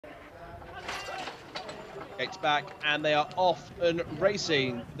Gates back, and they are off and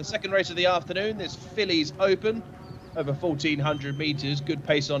racing. The second race of the afternoon, this Fillies Open, over 1,400 metres. Good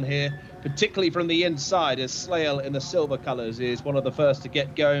pace on here, particularly from the inside, as Slail in the silver colours is one of the first to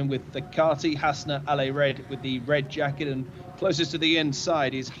get going with the Carty. Hasna Ale Red with the red jacket, and closest to the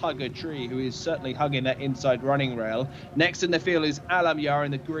inside is Hugger Tree, who is certainly hugging that inside running rail. Next in the field is Alam Yar in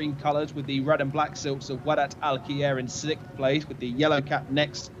the green colours with the red and black silks of Wadat Al Kier in 6th place, with the yellow cap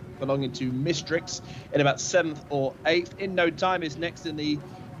next belonging to Mistrix in about 7th or 8th. In No Time is next in the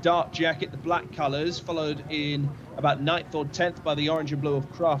dark jacket, the black colours, followed in about 9th or 10th by the orange and blue of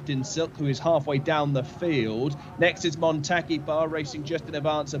Craft in Silk, who is halfway down the field. Next is Montaki Bar, racing just in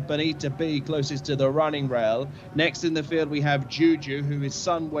advance of Bonita B, closest to the running rail. Next in the field we have Juju, who is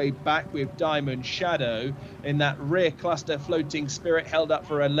Sunway back with Diamond Shadow. In that rear cluster, Floating Spirit held up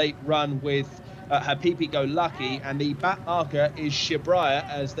for a late run with Habibi Go Lucky, and the back marker is Shibraya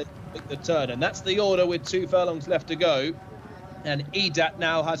as they make the turn. And that's the order with 2 furlongs left to go. And Edat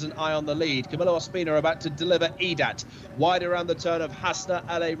now has an eye on the lead. Camillo Ospina are about to deliver Edat wide around the turn of Hasna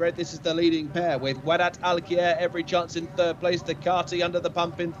Ale Red. This is the leading pair with Wadat Al Kier every chance in 3rd place. The Carty under the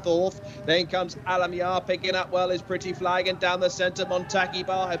pump in 4th. Then comes Alam Yar picking up well his Pretty Flag, and down the centre Montaki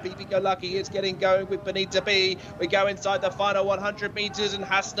Bar. Habibi Go Lucky is getting going with Bonita B. We go inside the final 100 metres, and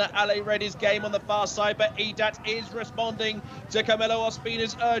Hasna Ale Red is game on the far side, but Edat is responding to Camillo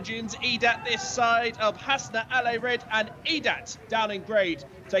Ospina's urgings. Edat this side of Hasna Ale Red, and Edat down in grade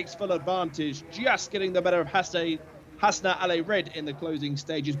takes full advantage, just getting the better of Hasna Ale Red in the closing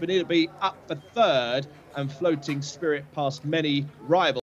stages. Bonita B up for 3rd, and Floating Spirit past many rivals.